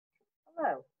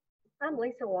Hello, I'm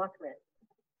Lisa Walkman,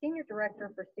 Senior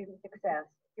Director for Student Success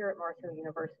here at Mars Hill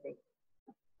University.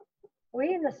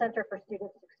 We in the Center for Student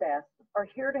Success are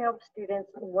here to help students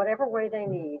in whatever way they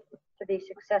need to be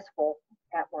successful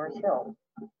at Mars Hill.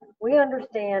 We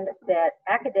understand that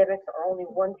academics are only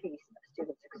one piece of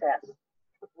student success.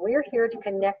 We're here to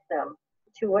connect them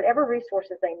to whatever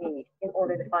resources they need in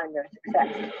order to find their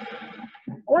success.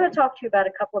 I want to talk to you about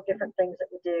a couple of different things that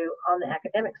we do on the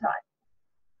academic side.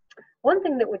 One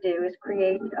thing that we do is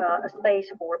create a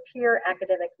space for peer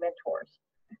academic mentors.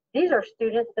 These are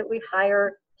students that we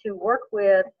hire to work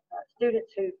with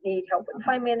students who need help with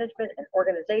time management and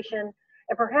organization,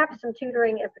 and perhaps some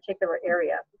tutoring in a particular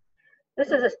area.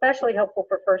 This is especially helpful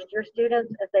for first-year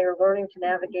students as they are learning to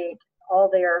navigate all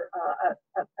their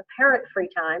apparent free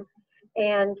time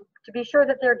and to be sure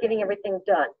that they're getting everything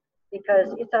done,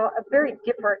 because it's a very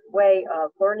different way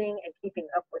of learning and keeping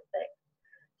up with things.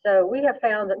 So we have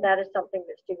found that that is something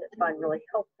that students find really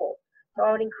helpful. So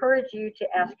I would encourage you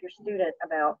to ask your student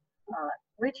about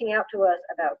reaching out to us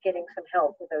about getting some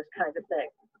help with those kinds of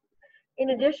things.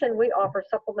 In addition, we offer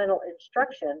supplemental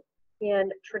instruction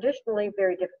in traditionally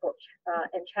very difficult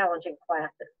and challenging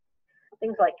classes.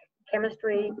 Things like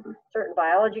chemistry, certain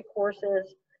biology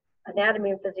courses, anatomy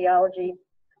and physiology,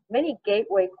 many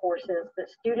gateway courses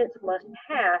that students must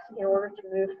pass in order to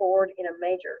move forward in a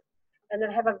major, and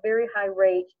that have a very high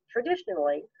rate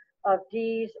traditionally of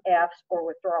D's, F's, or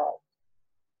withdrawals.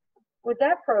 With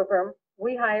that program,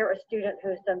 we hire a student who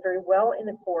has done very well in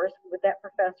the course with that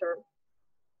professor,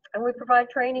 and we provide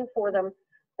training for them.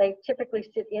 They typically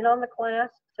sit in on the class,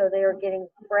 so they are getting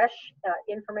fresh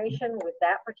information with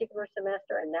that particular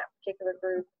semester and that particular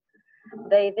group.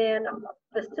 They then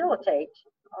facilitate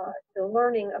the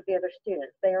learning of the other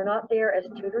students. They are not there as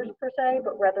tutors per se,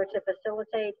 but rather to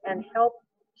facilitate and help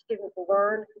students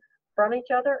learn from each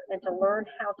other and to learn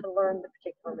how to learn the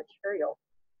particular material.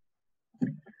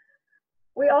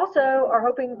 We also are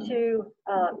hoping to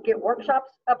get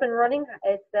workshops up and running.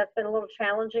 That's been a little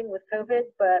challenging with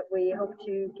COVID, but we hope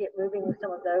to get moving with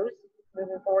some of those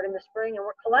moving forward in the spring. And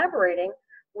we're collaborating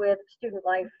with Student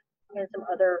Life and some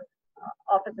other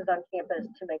offices on campus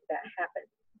to make that happen.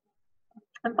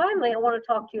 And finally, I want to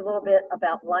talk to you a little bit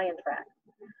about LionTrax.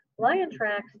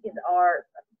 LionTrax is our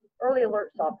early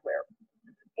alert software,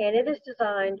 and it is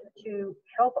designed to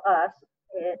help us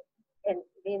and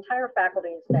the entire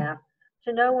faculty and staff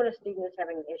to know when a student is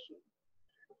having an issue.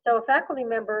 So a faculty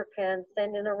member can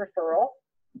send in a referral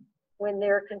when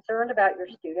they're concerned about your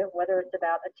student, whether it's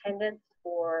about attendance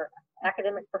or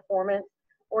academic performance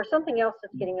or something else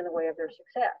that's getting in the way of their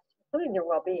success, including their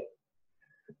well-being.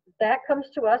 That comes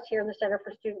to us here in the Center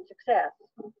for Student Success,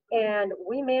 and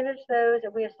we manage those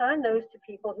and we assign those to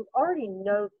people who already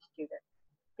know the student.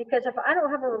 Because if I don't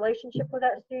have a relationship with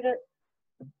that student,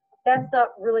 that's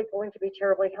not really going to be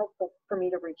terribly helpful for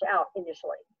me to reach out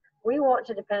initially. We want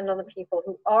to depend on the people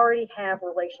who already have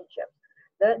relationships.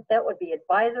 That would be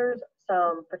advisors,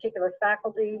 some particular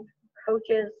faculty,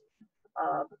 coaches,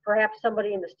 perhaps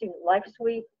somebody in the student life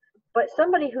suite, but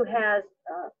somebody who has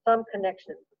some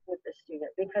connection with the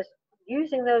student, because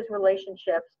using those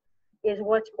relationships is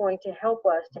what's going to help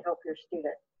us to help your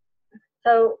student.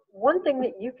 So one thing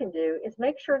that you can do is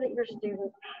make sure that your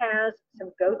student has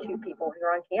some go-to people here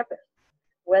on campus,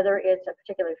 whether it's a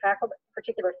particular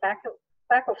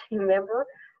faculty member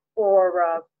or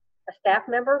a staff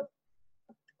member,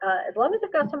 as long as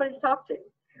they've got somebody to talk to.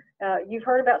 You've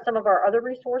heard about some of our other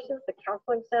resources, the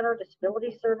Counseling Center,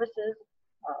 Disability Services,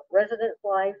 Residence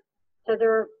Life. So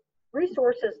there are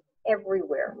resources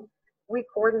everywhere. We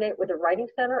coordinate with the Writing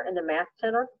Center and the Math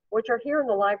Center, which are here in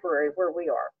the library where we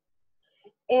are.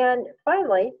 And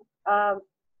finally,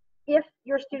 if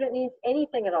your student needs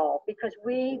anything at all, because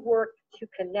we work to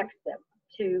connect them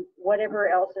to whatever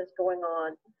else is going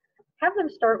on, have them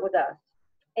start with us.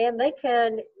 And they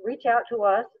can reach out to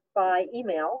us by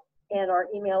email, and our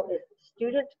email is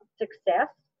studentsuccess,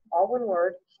 all one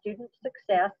word,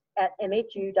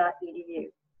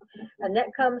 studentsuccess@mhu.edu. And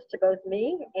that comes to both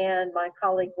me and my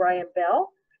colleague Ryan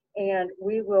Bell, and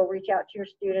we will reach out to your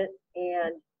student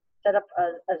and set up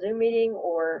a Zoom meeting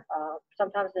or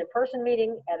sometimes an in-person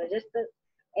meeting at a distance,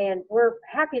 and we're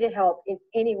happy to help in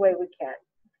any way we can.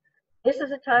 This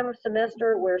is a time of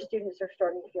semester where students are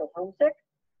starting to feel homesick,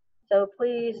 so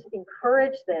please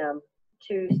encourage them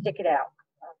to stick it out.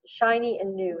 Shiny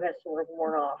and new has sort of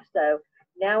worn off, so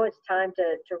now it's time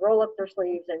to roll up their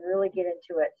sleeves and really get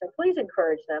into it. So please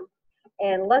encourage them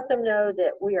and let them know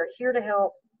that we are here to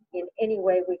help in any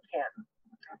way we can.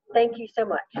 Thank you so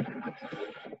much.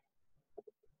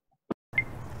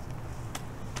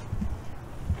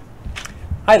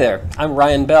 Hi there, I'm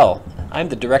Ryan Bell. I'm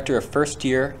the Director of First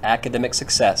Year Academic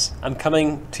Success. I'm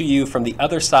coming to you from the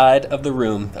other side of the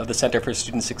room of the Center for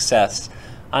Student Success.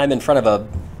 I'm in front of a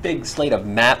big slate of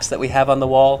maps that we have on the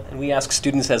wall, and we ask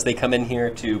students as they come in here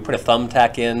to put a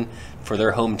thumbtack in for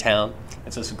their hometown.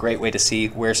 It's just a great way to see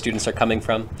where students are coming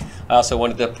from. I also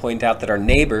wanted to point out that our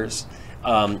neighbors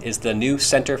is the new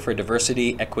Center for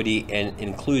Diversity, Equity, and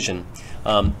Inclusion.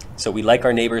 So we like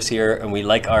our neighbors here, and we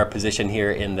like our position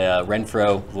here in the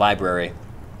Renfro Library.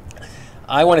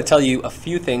 I want to tell you a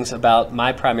few things about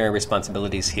my primary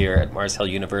responsibilities here at Mars Hill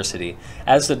University.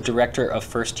 As the Director of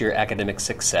First Year Academic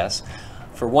Success,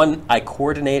 for one, I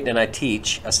coordinate and I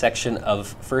teach a section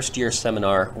of First Year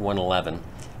Seminar 111.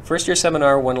 First Year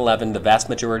Seminar 111, the vast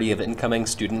majority of incoming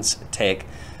students take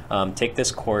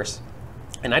this course,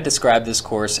 and I describe this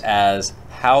course as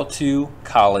How to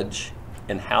College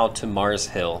and How to Mars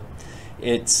Hill.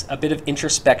 It's a bit of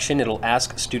introspection. It'll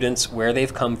ask students where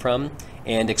they've come from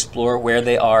and explore where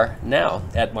they are now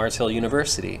at Mars Hill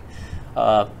University.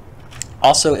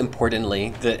 Also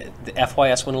importantly, the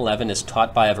FYS 111 is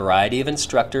taught by a variety of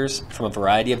instructors from a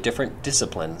variety of different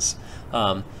disciplines.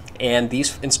 And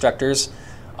these instructors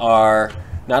are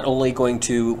not only going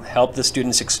to help the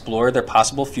students explore their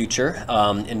possible future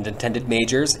in intended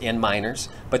majors and minors,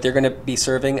 but they're going to be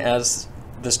serving as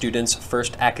the students'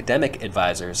 first academic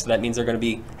advisors. So that means they're going to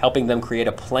be helping them create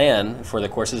a plan for the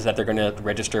courses that they're going to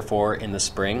register for in the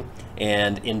spring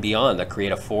and in beyond, to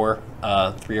create a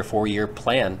 3 or 4 year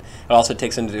plan. It also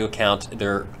takes into account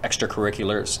their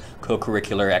extracurriculars,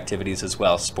 co-curricular activities as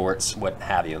well, sports, what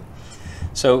have you.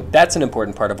 So that's an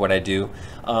important part of what I do.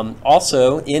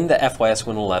 Also, in the FYS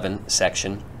 111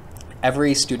 section,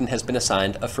 every student has been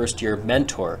assigned a first year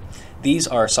mentor. These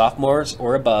are sophomores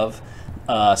or above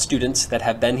students that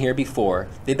have been here before.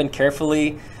 They've been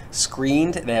carefully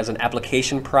screened. There's an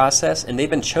application process, and they've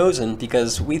been chosen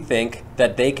because we think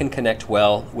that they can connect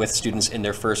well with students in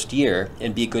their first year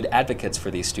and be good advocates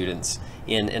for these students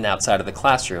in and outside of the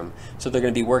classroom. So they're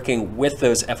going to be working with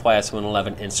those FYS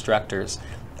 111 instructors.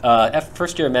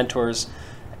 First year mentors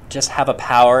just have a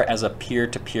power as a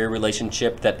peer-to-peer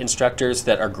relationship that instructors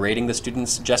that are grading the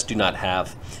students just do not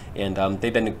have. And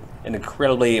they've been an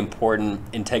incredibly important,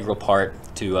 integral part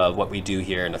to what we do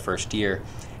here in the first year.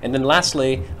 And then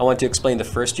lastly, I want to explain the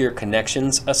first year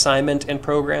connections assignment and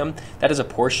program. That is a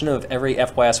portion of every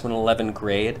FYS 111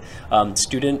 grade.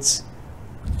 Students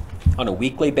on a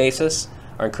weekly basis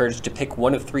are encouraged to pick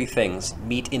one of 3 things: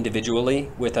 meet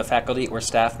individually with a faculty or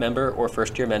staff member or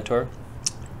first year mentor,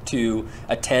 to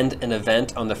attend an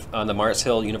event on the Mars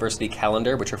Hill University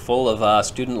calendar, which are full of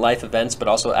student life events, but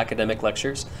also academic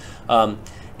lectures.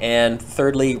 And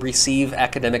thirdly, receive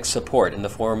academic support in the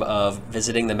form of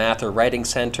visiting the Math or Writing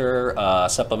Center,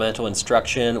 supplemental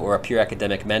instruction, or a peer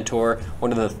academic mentor,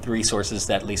 one of the resources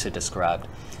that Lisa described.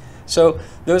 So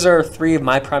those are 3 of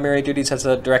my primary duties as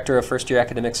the Director of First Year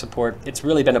Academic Support. It's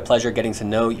really been a pleasure getting to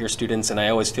know your students, and I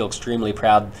always feel extremely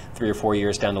proud 3 or 4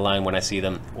 years down the line when I see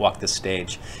them walk the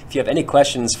stage. If you have any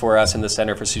questions for us in the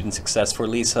Center for Student Success, for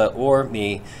Lisa or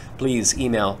me, please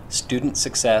email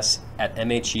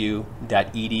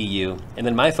studentsuccess@mhu.edu. And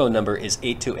then my phone number is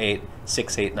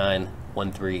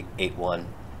 828-689-1381.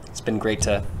 It's been great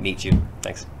to meet you.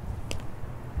 Thanks.